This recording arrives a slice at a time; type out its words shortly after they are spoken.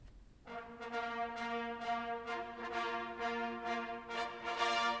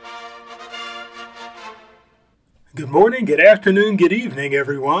Good morning, good afternoon, good evening,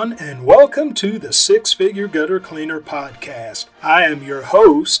 everyone, and welcome to the Six Figure Gutter Cleaner Podcast. I am your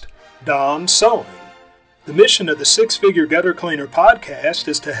host, Don Sulling. The mission of the Six Figure Gutter Cleaner Podcast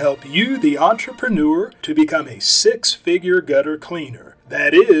is to help you, the entrepreneur, to become a six-figure gutter cleaner.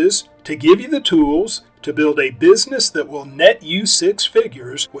 That is, to give you the tools to build a business that will net you six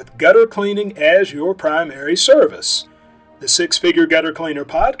figures with gutter cleaning as your primary service. The Six Figure Gutter Cleaner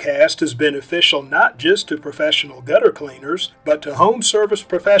Podcast is beneficial not just to professional gutter cleaners, but to home service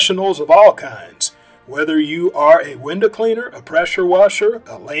professionals of all kinds. Whether you are a window cleaner, a pressure washer,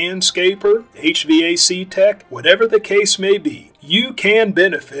 a landscaper, HVAC tech, whatever the case may be, you can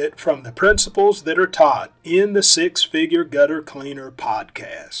benefit from the principles that are taught in the Six Figure Gutter Cleaner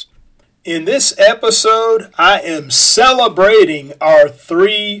Podcast. In this episode, I am celebrating our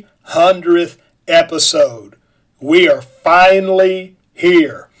 300th episode. We are finally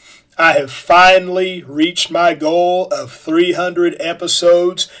here. I have finally reached my goal of 300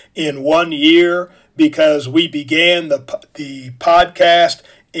 episodes in 1 year because we began the podcast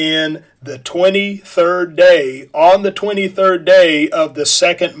in the 23rd day, on the 23rd day of the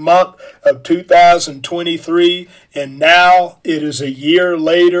second month of 2023, and now it is a year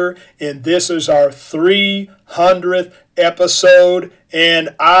later, and this is our 300th episode,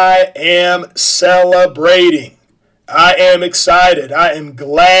 and I am celebrating. I am excited. I am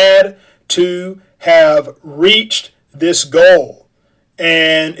glad to have reached this goal.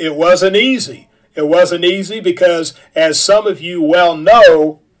 And it wasn't easy. It wasn't easy because, as some of you well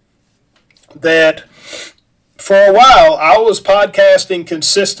know, that for a while I was podcasting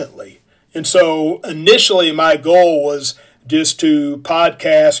consistently. And so initially my goal was just to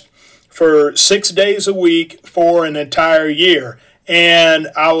podcast for 6 days a week for an entire year. And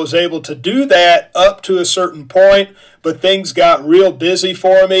I was able to do that up to a certain point, but things got real busy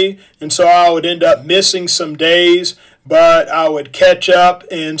for me, and so I would end up missing some days, but I would catch up.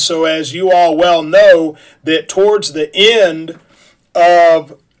 And so, as you all well know, that towards the end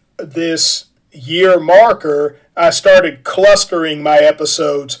of this year marker, I started clustering my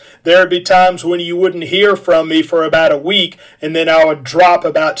episodes. There would be times when you wouldn't hear from me for about a week, and then I would drop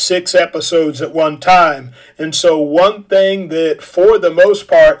about 6 episodes at one time. And so one thing that, for the most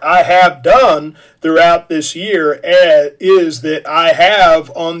part, I have done throughout this year is that I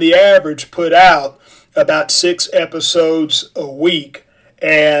have, on the average, put out about 6 episodes a week.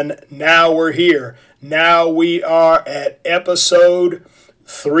 And now we're here. Now we are at episode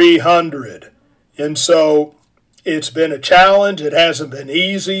 300. And so it's been a challenge. It hasn't been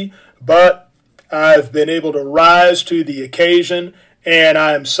easy, but I've been able to rise to the occasion, and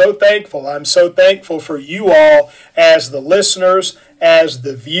I am so thankful. I'm so thankful for you all as the listeners, as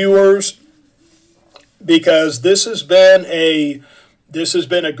the viewers, because this has been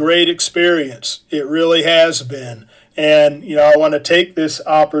a great experience. It really has been. And, I want to take this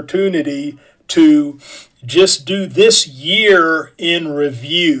opportunity to just do this year in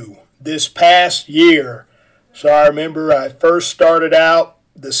review, this past year. So I remember I first started out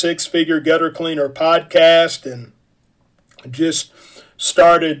the Six Figure Gutter Cleaner Podcast and just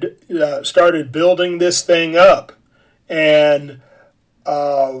started building this thing up. And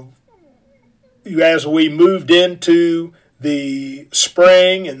as we moved into the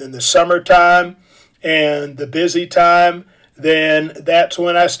spring and then the summertime and the busy time, then that's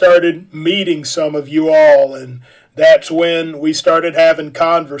when I started meeting some of you all, and that's when we started having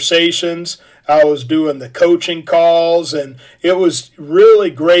conversations. I was doing the coaching calls, and it was really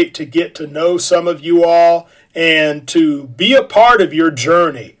great to get to know some of you all and to be a part of your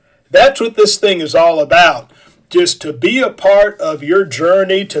journey. That's what this thing is all about. Just to be a part of your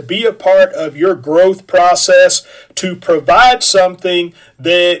journey, to be a part of your growth process, to provide something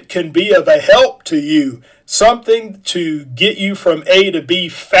that can be of a help to you, something to get you from A to B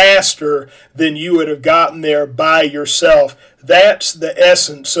faster than you would have gotten there by yourself. That's the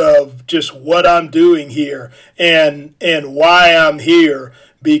essence of just what I'm doing here and why I'm here.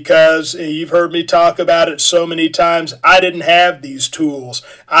 Because you've heard me talk about it so many times, I didn't have these tools.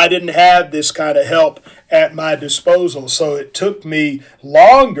 I didn't have this kind of help at my disposal. So it took me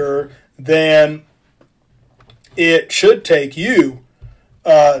longer than it should take you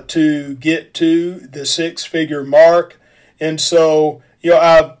to get to the 6-figure mark. And so,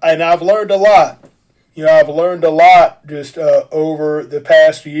 I've learned a lot. I've learned a lot just over the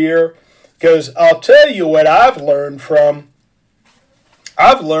past year, because I'll tell you what I've learned from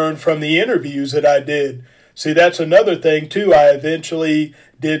the interviews that I did. See, that's another thing too. I eventually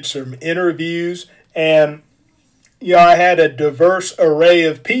did some interviews, and I had a diverse array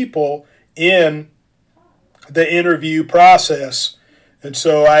of people in the interview process. And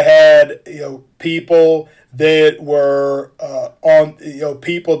so I had, people that were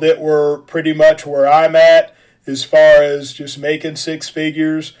people that were pretty much where I'm at as far as just making six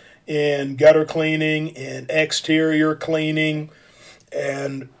figures in gutter cleaning and exterior cleaning.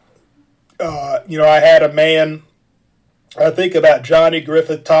 And, I had a man, I think about Johnny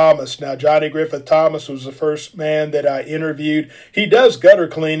Griffith Thomas. Now, Johnny Griffith Thomas was the first man that I interviewed. He does gutter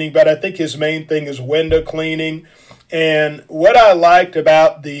cleaning, but I think his main thing is window cleaning. And what I liked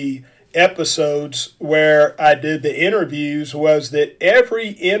about the episodes where I did the interviews was that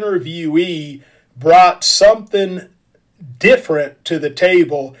every interviewee brought something different to the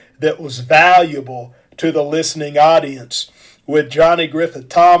table that was valuable to the listening audience. With Johnny Griffith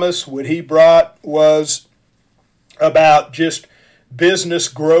Thomas, what he brought was about just business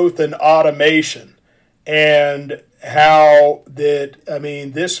growth and automation, and how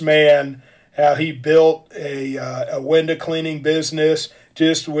this man, how he built a window cleaning business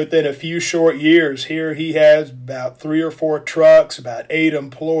just within a few short years. Here he has about 3 or 4 trucks, about 8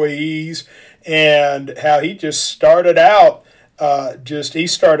 employees, and how he just started out, he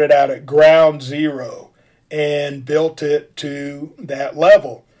started out at ground zero and built it to that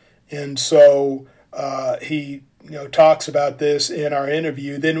level. And so he talks about this in our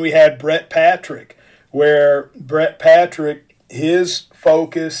interview. Then we had Brett Patrick, where Brett Patrick, his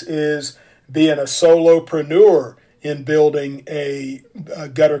focus is being a solopreneur in building a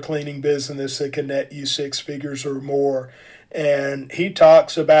gutter cleaning business that can net you 6 figures or more. And he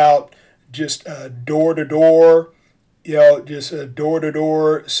talks about just door-to-door, just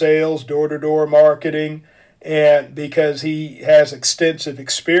door-to-door sales, door-to-door marketing, and because he has extensive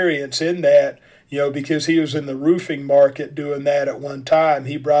experience in that, because he was in the roofing market doing that at one time.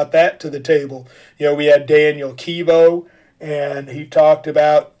 He brought that to the table. We had Daniel Kevo, and he talked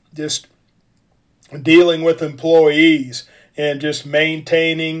about just dealing with employees and just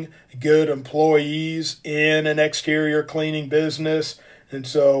maintaining good employees in an exterior cleaning business. And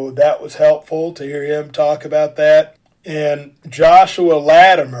so that was helpful to hear him talk about that. And Joshua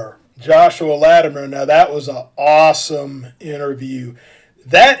Latimer, now that was an awesome interview.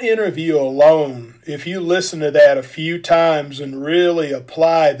 That interview alone, if you listen to that a few times and really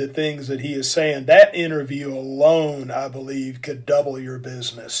apply the things that he is saying, that interview alone, I believe, could double your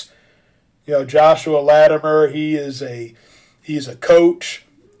business. Joshua Latimer, he's a coach,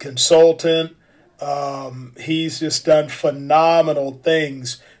 consultant. He's just done phenomenal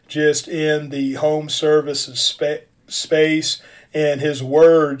things just in the home services space, and his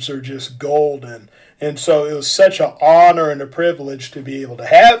words are just golden. And so it was such an honor and a privilege to be able to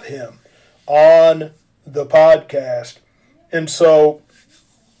have him on the podcast. And so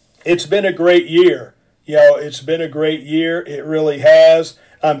it's been a great year. It's been a great year. It really has.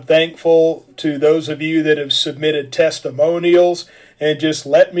 I'm thankful to those of you that have submitted testimonials and just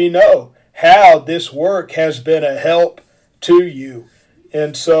let me know how this work has been a help to you.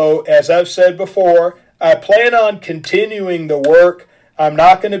 And so, as I've said before, I plan on continuing the work. I'm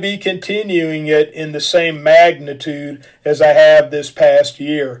not going to be continuing it in the same magnitude as I have this past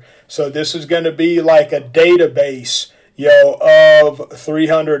year. So this is going to be like a database, of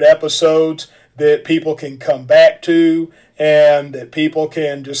 300 episodes that people can come back to and that people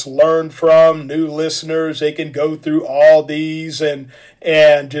can just learn from, new listeners. They can go through all these and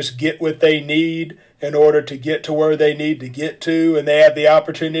just get what they need in order to get to where they need to get to. And they have the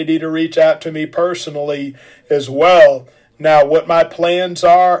opportunity to reach out to me personally as well. Now, what my plans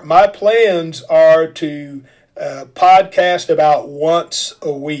are to podcast about once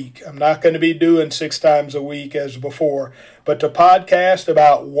a week. I'm not going to be doing 6 times a week as before, but to podcast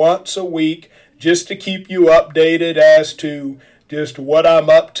about once a week just to keep you updated as to just what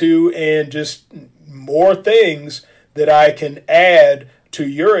I'm up to and just more things that I can add to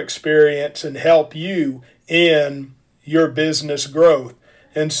your experience and help you in your business growth.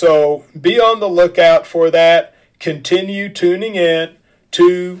 And so be on the lookout for that. Continue tuning in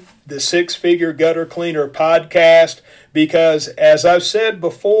to the Six Figure Gutter Cleaner podcast, because as I've said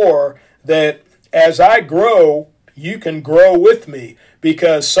before, that as I grow, you can grow with me,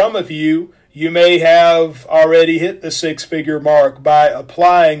 because some of you may have already hit the 6-figure mark by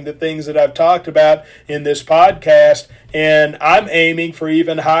applying the things that I've talked about in this podcast, and I'm aiming for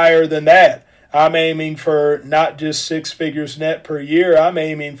even higher than that. I'm aiming for not just 6 figures net per year, I'm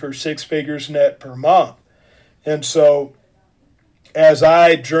aiming for 6 figures net per month. And so as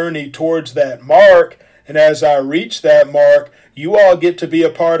I journey towards that mark and as I reach that mark, you all get to be a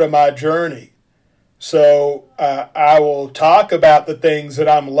part of my journey. So I will talk about the things that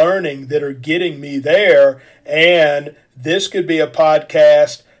I'm learning that are getting me there, and this could be a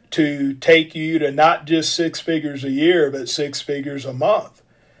podcast to take you to not just 6 figures a year, but 6 figures a month.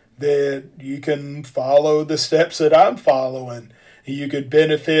 That you can follow the steps that I'm following. You could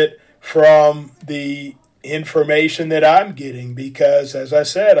benefit from the information that I'm getting because, as I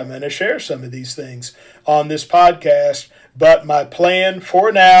said, I'm going to share some of these things on this podcast. But my plan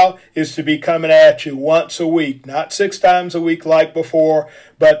for now is to be coming at you once a week, not 6 times a week like before,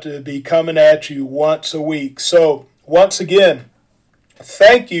 but to be coming at you once a week. So once again,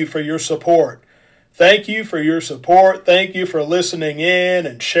 thank you for your support. Thank you for your support. Thank you for listening in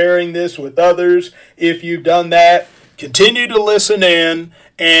and sharing this with others. If you've done that, continue to listen in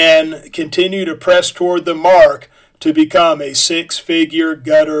and continue to press toward the mark to become a 6-figure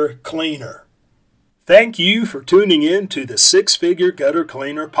gutter cleaner. Thank you for tuning in to the 6-Figure Gutter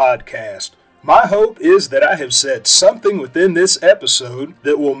Cleaner podcast. My hope is that I have said something within this episode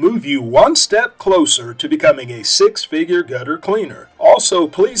that will move you one step closer to becoming a 6-figure gutter cleaner. Also,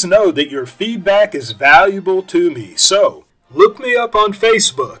 please know that your feedback is valuable to me. So, look me up on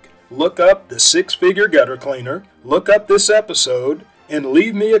Facebook. Look up the 6-Figure Gutter Cleaner. Look up this episode and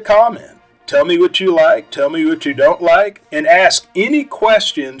leave me a comment. Tell me what you like, tell me what you don't like, and ask any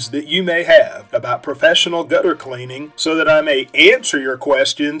questions that you may have about professional gutter cleaning so that I may answer your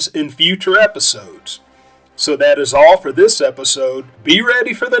questions in future episodes. So that is all for this episode. Be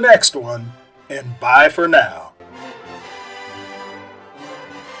ready for the next one, and bye for now.